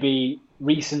think maybe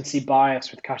recency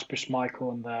bias with Kasper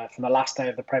Schmeichel from the last day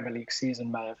of the Premier League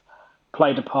season may have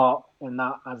played a part in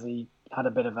that, as he had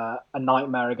a bit of a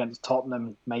nightmare against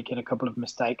Tottenham, making a couple of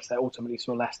mistakes that ultimately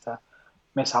saw Leicester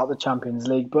miss out the Champions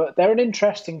League. But they're an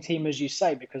interesting team, as you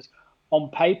say, because on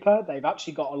paper, they've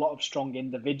actually got a lot of strong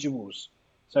individuals.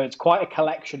 So it's quite a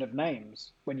collection of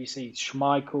names. When you see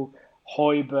Schmeichel,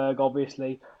 Højbjerg,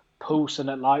 obviously, Poulsen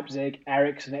at Leipzig,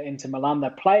 Eriksen at Inter Milan,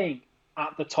 they're playing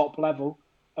at the top level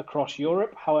across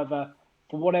Europe. However,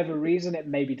 for whatever reason, it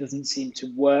maybe doesn't seem to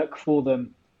work for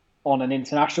them on an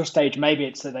international stage. Maybe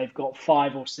it's that they've got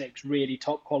 5 or 6 really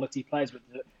top quality players, but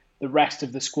the rest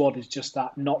of the squad is just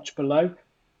that notch below,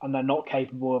 and they're not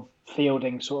capable of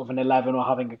fielding sort of an 11 or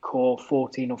having a core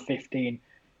 14 or 15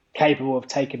 capable of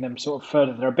taking them sort of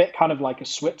further. They're a bit kind of like a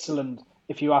Switzerland,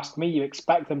 if you ask me. You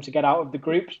expect them to get out of the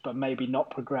groups, but maybe not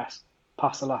progress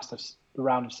past the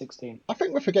round of 16. I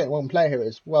think we're forgetting one player here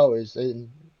as well, is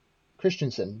in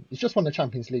Christensen. He's just won the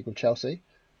Champions League with Chelsea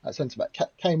at centre-back.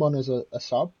 Came on as a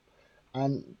sub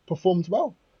and performed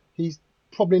well. He's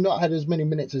probably not had as many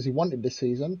minutes as he wanted this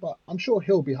season, but I'm sure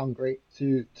he'll be hungry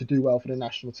to do well for the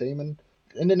national team. And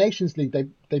in the Nations League,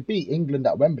 they beat England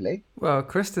at Wembley. Well,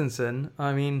 Christensen,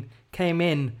 came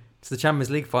in to the Champions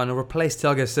League final, replaced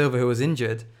Thiago Silva, who was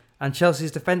injured, and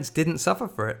Chelsea's defence didn't suffer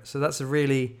for it. So that's a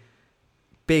really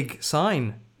big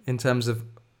sign in terms of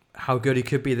how good he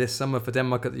could be this summer for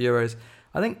Denmark at the Euros.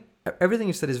 I think everything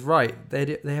you said is right.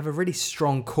 They have a really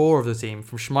strong core of the team,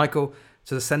 from Schmeichel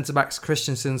to the centre-backs,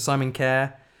 Christensen, Simon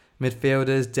Kjær,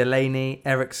 midfielders, Delaney,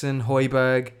 Eriksen,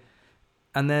 Højbjerg.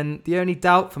 And then the only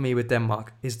doubt for me with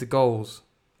Denmark is the goals.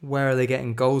 Where are they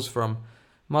getting goals from?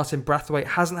 Martin Braithwaite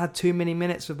hasn't had too many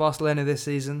minutes for Barcelona this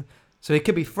season, so he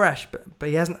could be fresh, but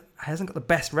he hasn't got the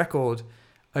best record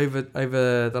over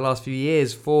the last few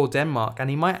years for Denmark,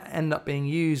 and he might end up being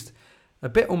used a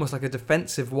bit almost like a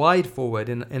defensive wide forward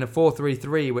in a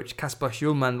 4-3-3, which Kasper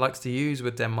Schulman likes to use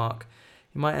with Denmark.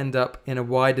 he might end up in a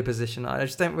wider position. I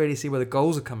just don't really see where the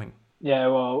goals are coming. Yeah,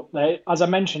 well, as I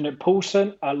mentioned, at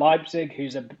Poulsen at Leipzig,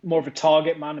 who's more of a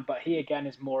target man, but he again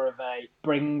is more of a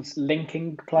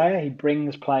linking player. He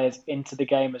brings players into the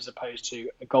game as opposed to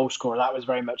a goal scorer. That was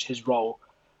very much his role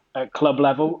at club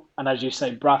level. And as you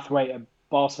say, Braithwaite at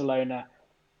Barcelona,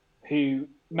 who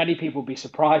many people will be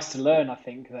surprised to learn, I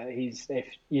think, that if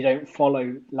you don't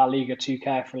follow La Liga too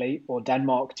carefully or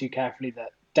Denmark too carefully, that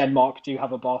Denmark do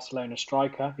have a Barcelona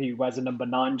striker who wears a number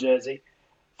 9 jersey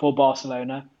for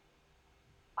Barcelona.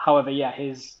 However, yeah,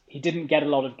 he didn't get a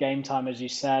lot of game time, as you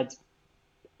said.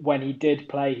 When he did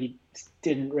play, he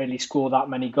didn't really score that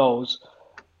many goals.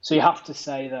 So you have to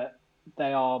say that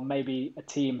they are maybe a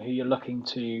team who you're looking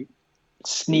to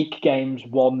sneak games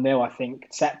 1-0. I think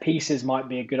set pieces might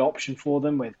be a good option for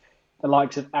them, with the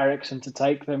likes of Eriksson to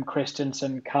take them,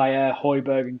 Christensen, Kaya,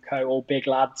 Højbjerg and co, all big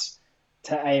lads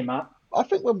to aim at. I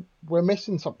think we're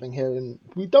missing something here, and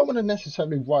we don't want to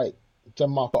necessarily write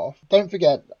Denmark off. Don't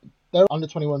forget, their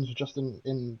under-21s were just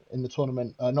in the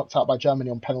tournament, knocked out by Germany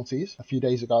on penalties a few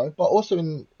days ago. But also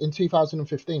in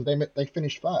 2015, they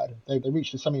finished third. They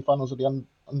reached the semi-finals of the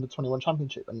under-21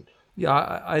 championship. And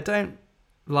yeah, I don't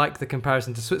like the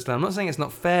comparison to Switzerland. I'm not saying it's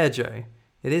not fair, Joe.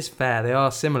 It is fair. They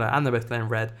are similar, and they're both playing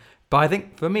red. But I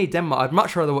think for me, Denmark, I'd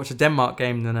much rather watch a Denmark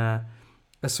game than a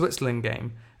Switzerland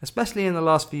game, especially in the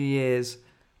last few years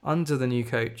under the new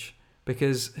coach,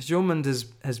 because Hjulmand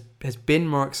has been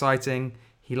more exciting.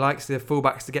 He likes the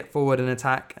fullbacks to get forward and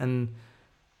attack. And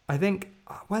I think,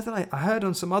 I heard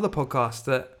on some other podcasts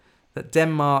that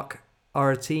Denmark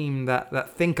are a team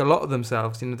that think a lot of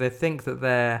themselves. You know, they think that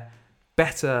they're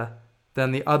better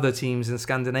than the other teams in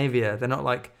Scandinavia. They're not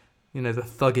like, you know, the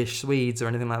thuggish Swedes or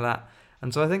anything like that.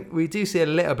 And so I think we do see a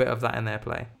little bit of that in their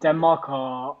play. Denmark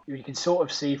you can sort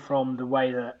of see from the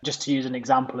way that, just to use an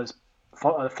example as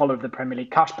follower of the Premier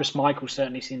League, Kasper Schmeichel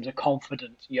certainly seems a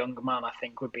confident young man, I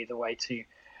think would be the way to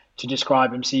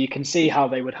describe him. So you can see how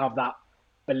they would have that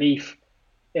belief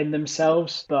in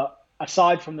themselves. But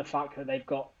aside from the fact that they've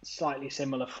got slightly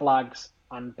similar flags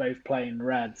and both play in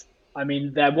red, I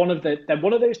mean, they're one of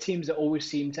those teams that always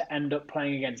seem to end up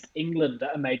playing against England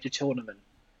at a major tournament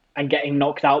and getting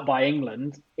knocked out by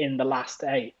England in the last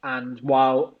 8. And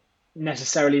while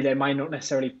necessarily they might not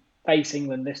necessarily face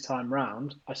England this time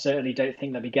round, I certainly don't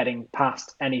think they'll be getting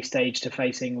past any stage to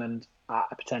face England at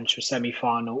a potential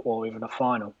semi-final or even a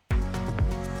final.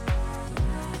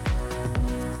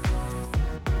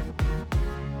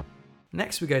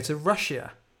 Next we go to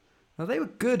Russia. Now they were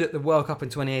good at the World Cup in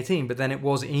 2018, but then it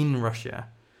was in Russia.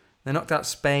 They knocked out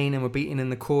Spain and were beaten in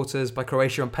the quarters by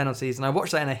Croatia on penalties, and I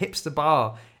watched that in a hipster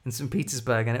bar in St.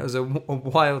 Petersburg, and it was a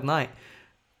wild night.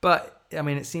 But, I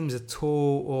mean, it seems a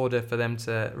tall order for them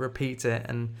to repeat it,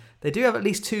 and they do have at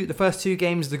least the first 2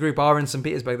 games of the group are in St.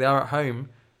 Petersburg. They are at home,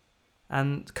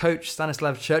 and coach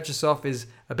Stanislav Cherchesov is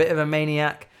a bit of a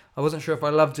maniac. I wasn't sure if I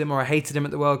loved him or I hated him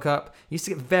at the World Cup. He used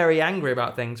to get very angry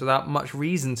about things without much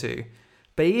reason to.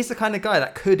 But he is the kind of guy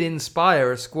that could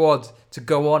inspire a squad to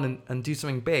go on and do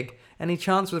something big. Any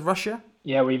chance with Russia?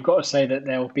 Yeah, we've got to say that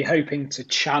they'll be hoping to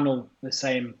channel the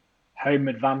same home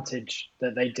advantage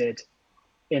that they did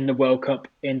in the World Cup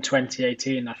in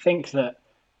 2018. I think that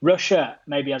Russia,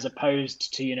 maybe as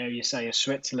opposed to, you say a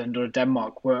Switzerland or a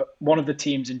Denmark, were one of the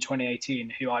teams in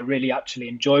 2018 who I really actually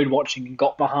enjoyed watching and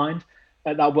got behind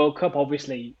at that World Cup.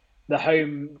 Obviously,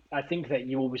 I think that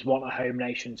you always want a home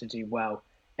nation to do well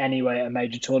anyway at a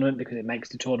major tournament because it makes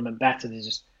the tournament better. There's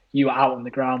just you were out on the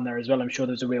ground there as well. I'm sure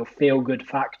there's a real feel-good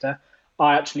factor.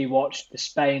 I actually watched the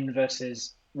Spain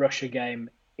versus Russia game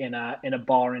in a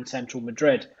bar in central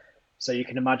Madrid. So you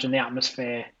can imagine the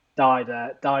atmosphere died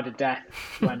a death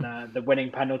when the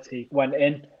winning penalty went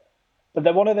in. But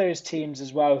they're one of those teams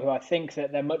as well who I think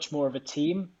that they're much more of a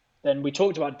team than we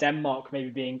talked about Denmark maybe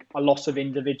being a loss of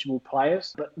individual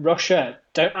players. But Russia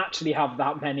don't actually have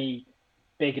that many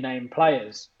big name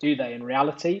players, do they, in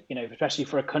reality? Especially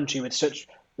for a country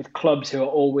with clubs who are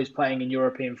always playing in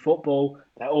European football.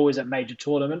 They're always at major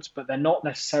tournaments, but they're not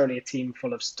necessarily a team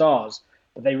full of stars.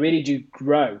 But they really do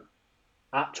grow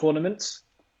at tournaments.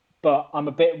 But I'm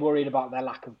a bit worried about their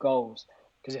lack of goals.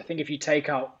 Because I think if you take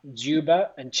out Dzyuba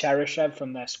and Cheryshev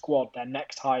from their squad, their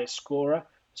next highest scorer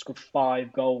scored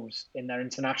 5 goals in their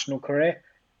international career.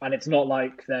 And it's not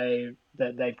like they've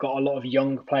got a lot of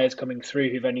young players coming through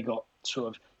who've only got sort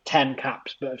of 10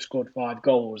 caps but have scored 5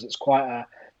 goals. It's quite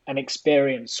an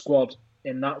experienced squad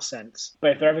in that sense.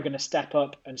 But if they're ever going to step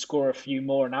up and score a few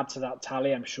more and add to that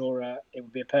tally, I'm sure it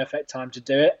would be a perfect time to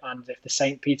do it. And if the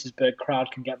St. Petersburg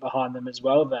crowd can get behind them as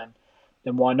well, then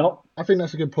why not? I think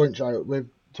that's a good point, Joe. With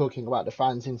talking about the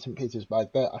fans in St. Petersburg,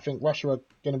 I think Russia are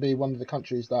going to be one of the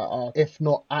countries that are, if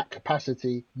not at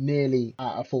capacity, nearly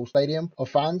at a full stadium of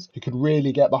fans who could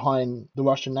really get behind the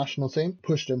Russian national team,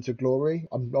 push them to glory.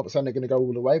 I'm not saying they're going to go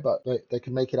all the way, but they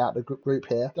could make it out of the group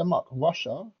here. Denmark,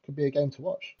 Russia could be a game to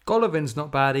watch. Golovin's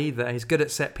not bad either. He's good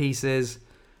at set pieces.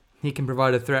 He can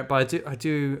provide a threat, but I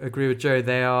do agree with Joe.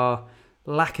 They are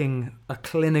lacking a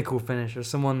clinical finisher,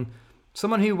 someone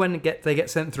who when they get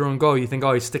sent through on goal, you think,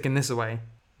 oh, he's sticking this away.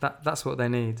 That's what they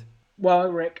need.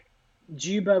 Well, Rick,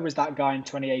 Juba was that guy in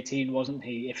 2018, wasn't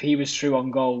he? If he was through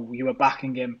on goal, you were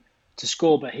backing him to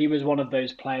score, but he was one of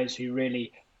those players who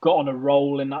really got on a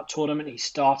roll in that tournament. He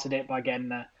started it by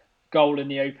getting a goal in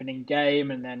the opening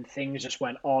game, and then things just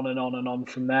went on and on and on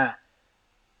from there.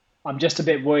 I'm just a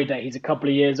bit worried that he's a couple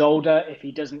of years older. If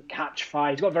he doesn't catch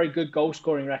fire, he's got a very good goal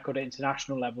scoring record at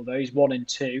international level, though. He's 1 in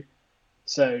 2,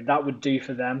 so that would do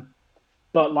for them.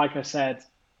 But like I said,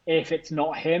 if it's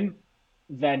not him,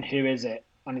 then who is it?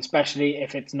 And especially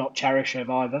if it's not Cheryshev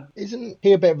either. Isn't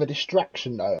he a bit of a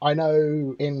distraction, though? I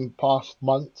know in past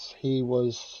months he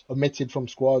was omitted from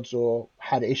squads or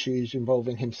had issues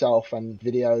involving himself and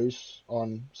videos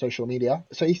on social media.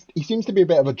 So he seems to be a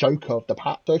bit of a joker of the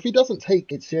pack. So if he doesn't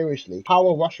take it seriously, how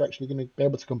are Russia actually going to be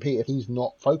able to compete if he's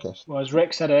not focused? Well, as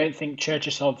Rick said, I don't think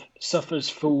Cherchesov suffers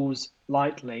fools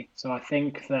lightly. So I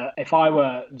think that if I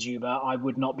were Juba, I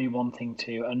would not be wanting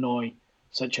to annoy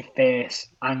such a fierce,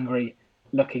 angry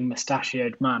looking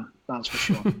mustachioed man, that's for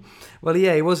sure. Well,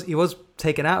 yeah, he was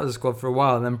taken out of the squad for a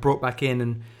while and then brought back in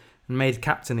and made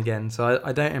captain again. So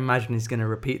I don't imagine he's going to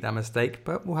repeat that mistake,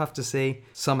 but we'll have to see.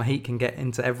 Summer heat can get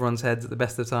into everyone's heads at the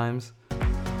best of times.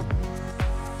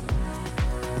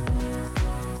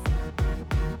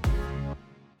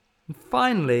 And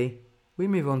finally, we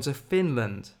move on to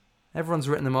Finland. Everyone's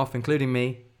written them off, including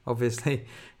me, obviously.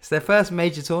 It's their first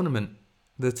major tournament.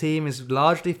 The team is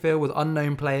largely filled with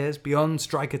unknown players beyond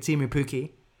striker Teemu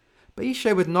Pukki, but he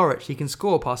showed with Norwich he can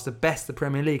score past the best the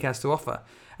Premier League has to offer,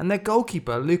 and their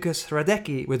goalkeeper Lukas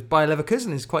Hradecky with Bayer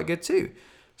Leverkusen is quite good too.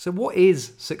 So what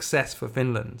is success for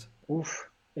Finland? Oof,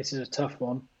 this is a tough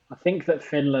one. I think that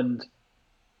Finland,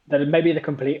 they're maybe the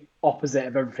complete opposite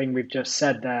of everything we've just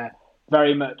said. They're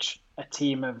very much a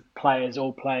team of players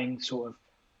all playing sort of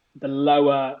the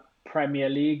lower Premier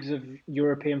Leagues of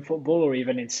European football, or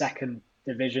even in second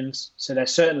divisions. So they're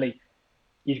certainly,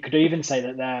 you could even say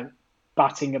that they're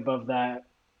fighting above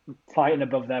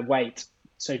their weight,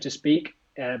 so to speak,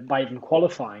 by even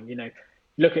qualifying. You know,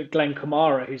 look at Glenn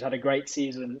Kamara, who's had a great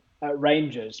season at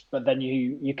Rangers, but then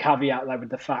you caveat that with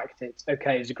the fact it's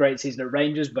a great season at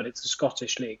Rangers, but it's the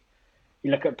Scottish League.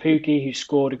 You look at Pukki, who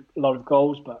scored a lot of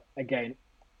goals, but again,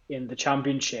 in the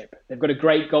Championship, they've got a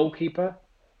great goalkeeper,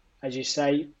 as you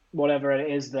say. Whatever it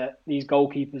is that these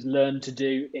goalkeepers learn to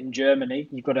do in Germany,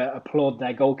 you've got to applaud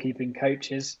their goalkeeping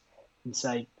coaches and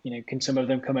say, you know, can some of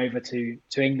them come over to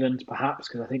England perhaps?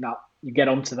 Because I think that you get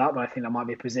onto that, but I think that might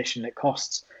be a position that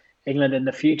costs England in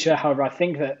the future. However, I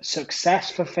think that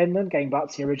success for Finland, getting back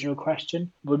to the original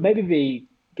question, would maybe be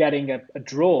getting a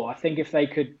draw. I think if they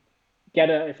could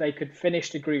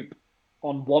finish the group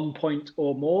on 1 point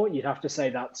or more, you'd have to say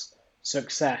that's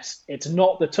success. It's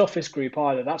not the toughest group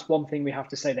either. That's one thing we have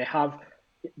to say. They have,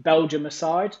 Belgium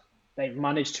aside, they've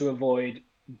managed to avoid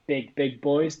big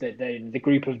boys. They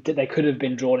could have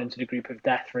been drawn into the group of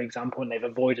death, for example, and they've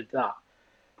avoided that.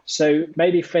 So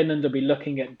maybe Finland will be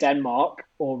looking at Denmark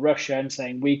or Russia and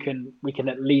saying we can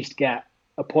at least get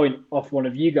a point off one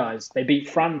of you guys. They beat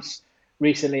France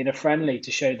recently in a friendly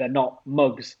to show they're not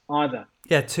mugs either.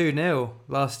 Yeah, 2-0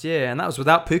 last year, and that was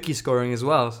without Pukki scoring as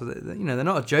well. So they're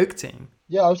not a joke team.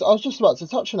 Yeah, I was just about to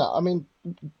touch on that. I mean,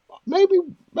 maybe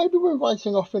we're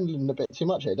writing off Finland a bit too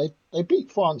much here. They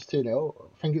beat France 2-0.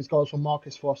 I think it's goals from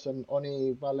Marcus Foss and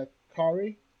Oni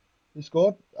Valakari who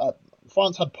scored.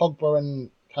 France had Pogba and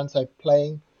Kante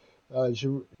playing.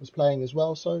 Giroud was playing as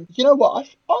well. So you know what?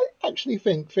 I actually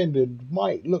think Finland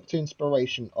might look to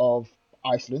inspiration of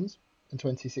Iceland in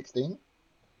 2016,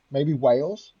 maybe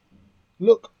Wales.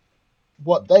 Look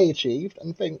what they achieved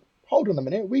and think, hold on a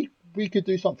minute, we could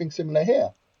do something similar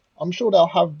here. I'm sure they'll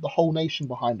have the whole nation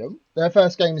behind them. Their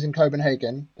first game is in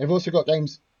Copenhagen. They've also got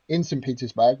games in St.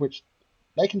 Petersburg, which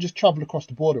they can just travel across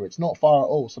the border. It's not far at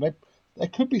all. So there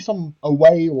could be some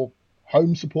away or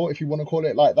home support, if you want to call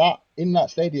it like that, in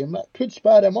that stadium that could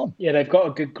spur them on. Yeah, they've got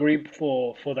a good group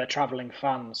for their travelling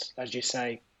fans, as you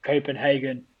say.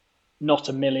 Copenhagen, not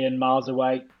a million miles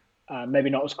away. Maybe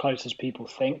not as close as people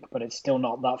think, but it's still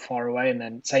not that far away. And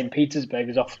then St. Petersburg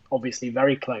is obviously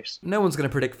very close. No one's going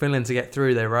to predict Finland to get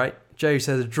through though, right? Joe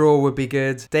says a draw would be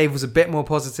good. Dave was a bit more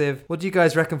positive. What do you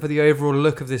guys reckon for the overall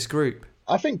look of this group?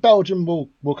 I think Belgium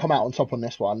will come out on top on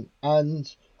this one. And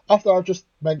after I've just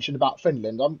mentioned about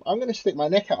Finland, I'm going to stick my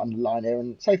neck out on the line here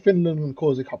and say Finland can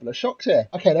cause a couple of shocks here.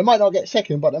 Okay, they might not get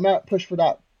second, but they might push for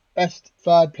that best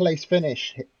third place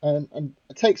finish and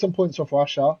take some points off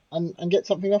Russia and get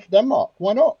something off Denmark.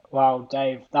 Why not? Wow,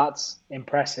 Dave, that's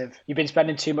impressive. You've been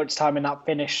spending too much time in that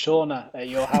Finnish sauna at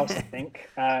your house, I think,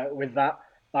 with that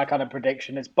kind of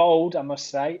prediction. It's bold, I must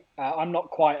say. I'm not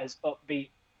quite as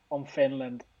upbeat on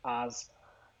Finland as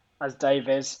Dave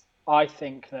is. I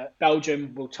think that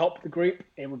Belgium will top the group.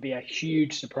 It would be a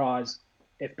huge surprise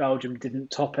if Belgium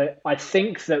didn't top it. I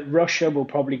think that Russia will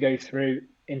probably go through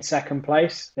in second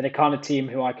place. They're the kind of team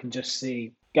who I can just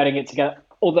see getting it together.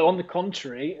 Although on the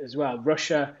contrary as well,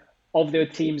 Russia, of the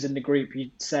teams in the group,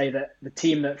 you'd say that the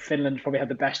team that Finland probably had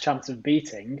the best chance of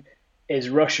beating is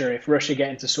Russia. If Russia get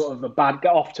into sort of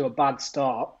get off to a bad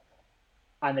start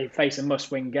and they face a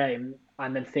must-win game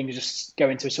and then things just go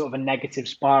into sort of a negative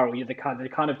spiral, you're the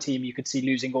kind of team you could see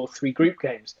losing all 3 group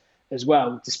games as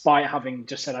well. Despite having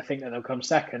just said I think that they'll come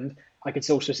second, I could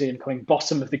also see them coming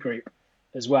bottom of the group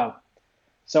as well.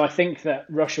 So I think that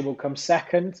Russia will come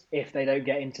second if they don't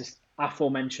get into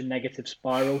aforementioned negative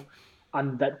spiral,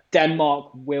 and that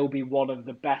Denmark will be one of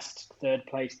the best third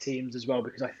place teams as well,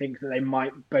 because I think that they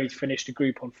might both finish the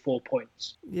group on 4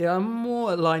 points. Yeah, I'm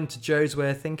more aligned to Joe's way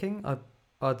of thinking.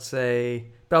 I'd say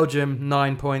Belgium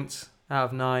 9 points out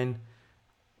of 9.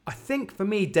 I think for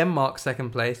me, Denmark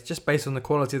second place, just based on the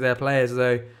quality of their players,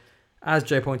 though, as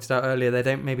Joe pointed out earlier, they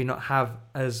don't maybe not have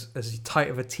as tight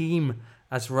of a team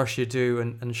as Russia do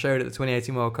and showed at the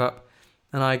 2018 World Cup.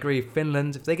 And I agree,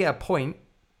 Finland, if they get a point,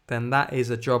 then that is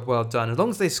a job well done. As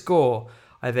long as they score,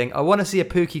 I think. I want to see a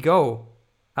Pukki goal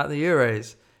at the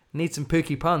Euros. Need some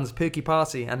Pukki puns, Pukki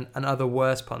party, and other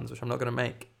worse puns, which I'm not going to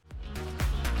make.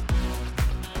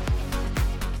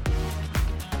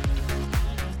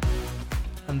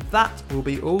 And that will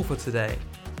be all for today.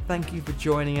 Thank you for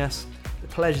joining us. A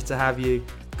pleasure to have you.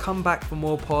 Come back for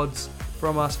more pods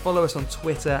from us. Follow us on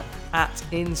Twitter at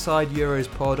Inside Euros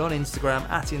Pod, on Instagram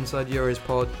at Inside Euros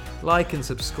Pod. Like and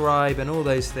subscribe and all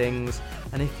those things.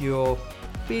 And if you're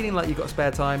feeling like you've got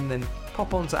spare time, then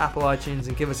pop onto Apple iTunes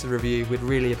and give us a review. We'd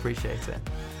really appreciate it.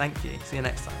 Thank you. See you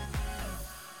next time.